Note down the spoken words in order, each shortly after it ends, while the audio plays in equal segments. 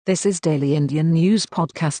This is Daily Indian News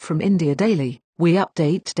Podcast from India Daily. We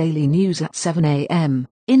update daily news at 7 a.m.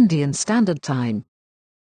 Indian Standard Time.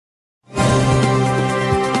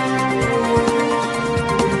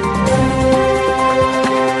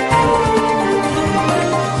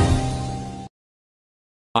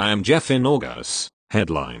 I am Jeff in August.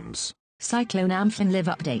 Headlines. Cyclone Amphan live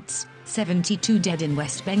updates. 72 dead in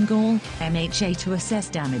West Bengal, MHA to assess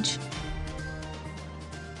damage.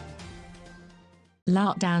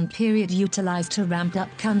 Lockdown period utilized to ramp up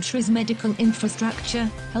country's medical infrastructure,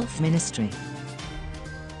 Health Ministry.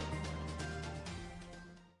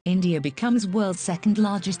 India becomes world's second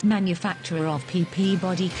largest manufacturer of PPE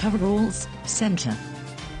body coveralls, Centre.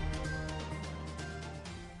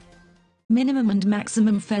 Minimum and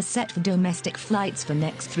maximum fares set for domestic flights for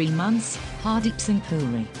next 3 months, Hardeep Singh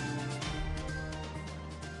Puri.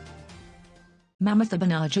 Mamata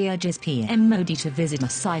Banerjee urges PM Modi to visit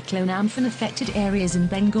cyclone Amphan affected areas in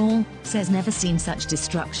Bengal, says never seen such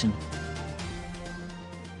destruction.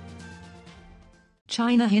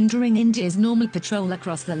 China hindering India's normal patrol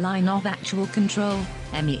across the line of actual control,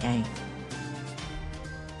 MEA.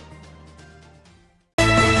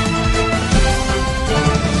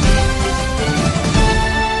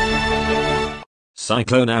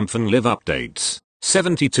 Cyclone Amphan live updates.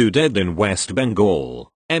 72 dead in West Bengal.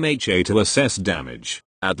 MHA to assess damage.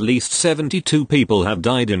 At least 72 people have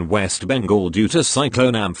died in West Bengal due to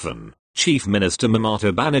Cyclone Amphan, Chief Minister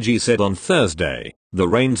Mamata Banerjee said on Thursday. The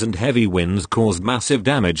rains and heavy winds caused massive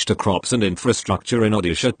damage to crops and infrastructure in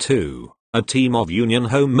Odisha too. A team of Union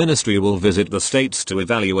Home Ministry will visit the states to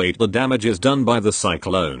evaluate the damages done by the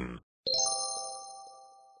cyclone.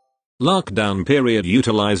 Lockdown period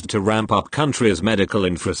utilized to ramp up country's medical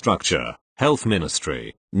infrastructure, Health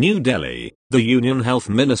Ministry. New Delhi, the Union Health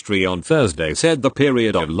Ministry on Thursday said the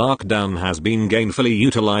period of lockdown has been gainfully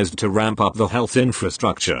utilized to ramp up the health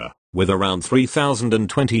infrastructure, with around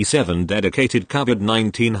 3,027 dedicated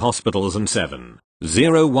COVID-19 hospitals and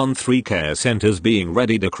 7,013 care centers being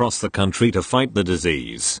readied across the country to fight the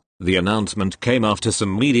disease. The announcement came after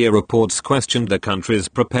some media reports questioned the country's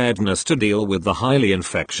preparedness to deal with the highly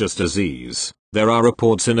infectious disease. There are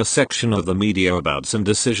reports in a section of the media about some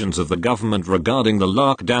decisions of the government regarding the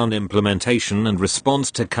lockdown implementation and response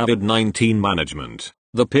to COVID-19 management.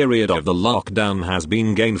 The period of the lockdown has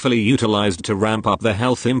been gainfully utilized to ramp up the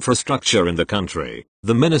health infrastructure in the country,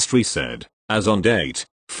 the ministry said. As on date,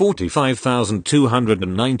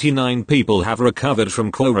 45,299 people have recovered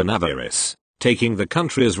from coronavirus, taking the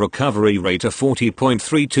country's recovery rate to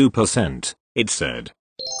 40.32%, it said.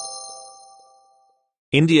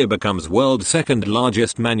 India becomes world's second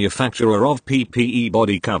largest manufacturer of PPE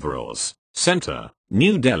body coveralls. Centre,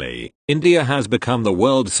 New Delhi. India has become the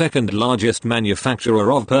world's second largest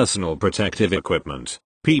manufacturer of personal protective equipment,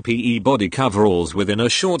 PPE body coveralls, within a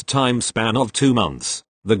short time span of 2 months,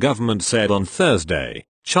 the government said on Thursday.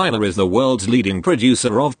 China is the world's leading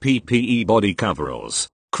producer of PPE body coveralls,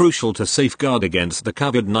 crucial to safeguard against the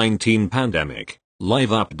COVID-19 pandemic. Live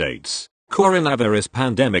updates. Coronavirus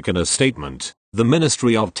pandemic. In a statement, the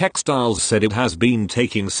Ministry of Textiles said it has been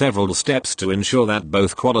taking several steps to ensure that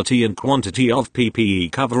both quality and quantity of PPE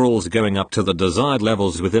coveralls going up to the desired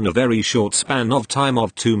levels within a very short span of time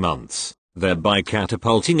of 2 months, thereby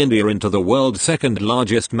catapulting India into the world's second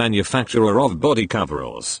largest manufacturer of body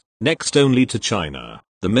coveralls, next only to China.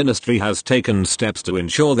 The ministry has taken steps to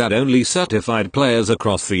ensure that only certified players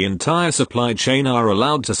across the entire supply chain are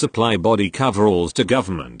allowed to supply body coveralls to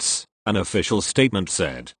governments, an official statement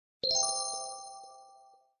said.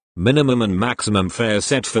 Minimum and maximum fare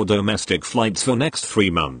set for domestic flights for next 3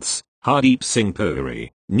 months, Hardeep Singh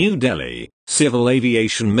Puri. New Delhi, Civil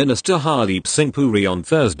Aviation Minister Hardeep Singh Puri on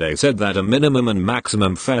Thursday said that a minimum and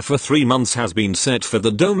maximum fare for 3 months has been set for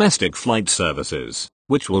the domestic flight services,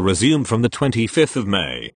 which will resume from the 25th of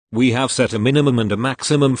May. We have set a minimum and a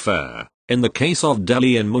maximum fare. In the case of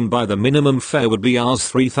Delhi and Mumbai, the minimum fare would be Rs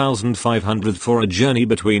 3,500 for a journey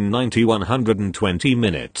between 90-120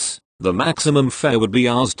 minutes. The maximum fare would be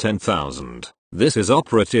Rs 10,000. This is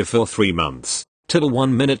operative for 3 months, till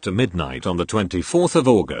 1 minute to midnight on the 24th of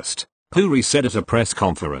August, Puri said at a press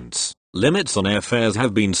conference. Limits on airfares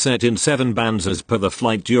have been set in 7 bands as per the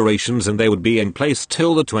flight durations, and they would be in place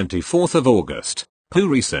till the 24th of August,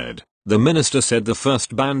 Puri said. The minister said the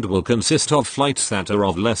first band will consist of flights that are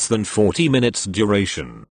of less than 40 minutes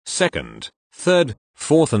duration. Second, third,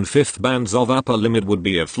 fourth and fifth bands of upper limit would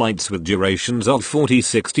be of flights with durations of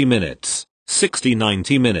 40-60 minutes,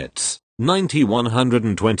 60-90 minutes,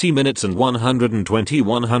 90-120 minutes and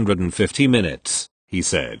 120-150 minutes, he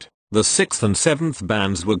said. The 6th and 7th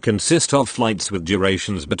bands would consist of flights with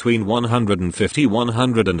durations between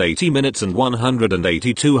 150-180 minutes and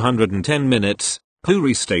 180-210 minutes,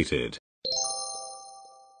 Puri stated.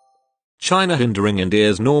 China hindering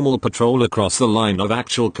India's normal patrol across the line of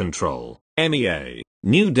actual control, MEA.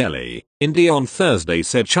 New Delhi, India on Thursday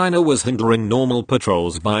said China was hindering normal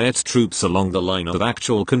patrols by its troops along the line of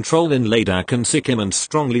actual control in Ladakh and Sikkim and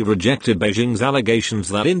strongly rejected Beijing's allegations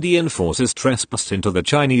that Indian forces trespassed into the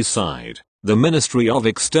Chinese side. The Ministry of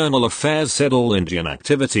External Affairs said all Indian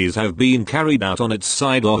activities have been carried out on its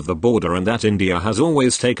side of the border and that India has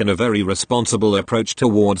always taken a very responsible approach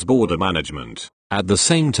towards border management. At the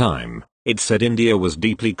same time, it said India was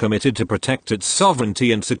deeply committed to protect its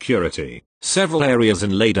sovereignty and security. Several areas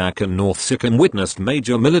in Ladakh and North Sikkim witnessed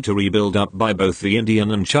major military build-up by both the Indian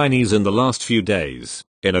and Chinese in the last few days,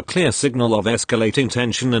 in a clear signal of escalating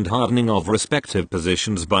tension and hardening of respective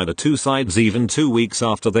positions by the two sides even 2 weeks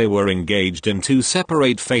after they were engaged in two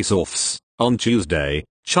separate face-offs. On Tuesday,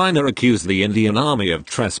 China accused the Indian army of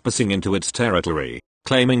trespassing into its territory,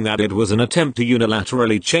 claiming that it was an attempt to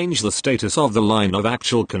unilaterally change the status of the line of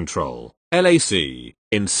actual control, LAC,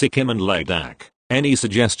 in Sikkim and Ladakh. Any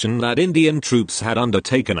suggestion that Indian troops had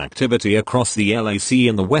undertaken activity across the LAC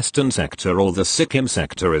in the western sector or the Sikkim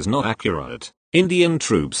sector is not accurate. Indian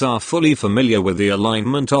troops are fully familiar with the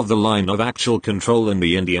alignment of the line of actual control in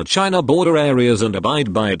the India-China border areas and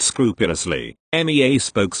abide by it scrupulously, MEA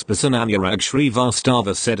spokesperson Anurag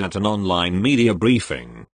Srivastava said at an online media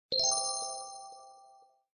briefing.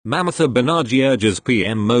 Mamata Banerjee urges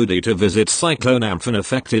PM Modi to visit cyclone Amphan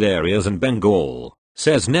affected areas in Bengal,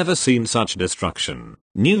 says never seen such destruction.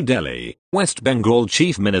 New Delhi, West Bengal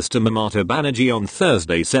Chief Minister Mamata Banerjee on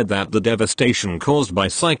Thursday said that the devastation caused by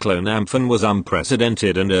cyclone Amphan was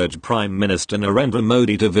unprecedented and urged Prime Minister Narendra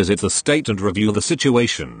Modi to visit the state and review the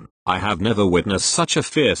situation. I have never witnessed such a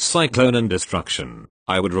fierce cyclone and destruction.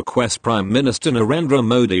 I would request Prime Minister Narendra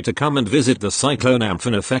Modi to come and visit the cyclone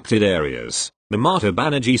Amphan affected areas, Mamata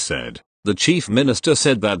Banerjee said. The Chief Minister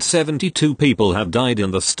said that 72 people have died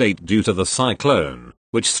in the state due to the cyclone,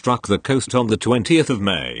 which struck the coast on the 20th of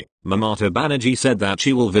May. Mamata Banerjee said that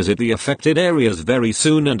she will visit the affected areas very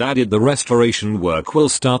soon and added the restoration work will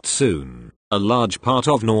start soon. A large part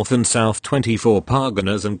of North and South 24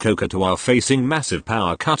 Parganas and Kolkata are facing massive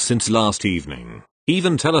power cuts since last evening.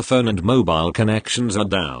 Even telephone and mobile connections are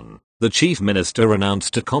down. The Chief Minister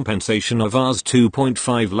announced a compensation of Rs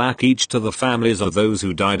 2.5 lakh each to the families of those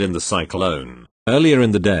who died in the cyclone. Earlier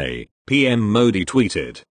in the day, PM Modi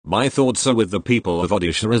tweeted, "My thoughts are with the people of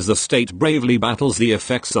Odisha as the state bravely battles the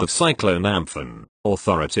effects of cyclone Amphan.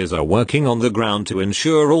 Authorities are working on the ground to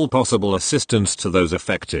ensure all possible assistance to those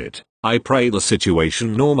affected. I pray the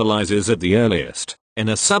situation normalizes at the earliest." In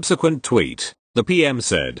a subsequent tweet, the PM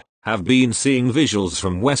said, "Have been seeing visuals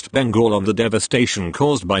from West Bengal on the devastation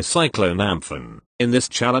caused by cyclone Amphan. In this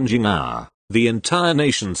challenging hour, the entire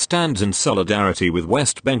nation stands in solidarity with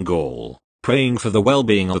West Bengal, praying for the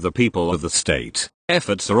well-being of the people of the state.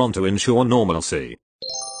 Efforts are on to ensure normalcy."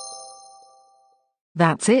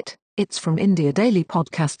 That's it. It's from India Daily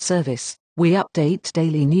Podcast Service. We update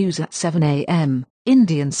daily news at 7 a.m.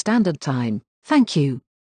 Indian Standard Time. Thank you.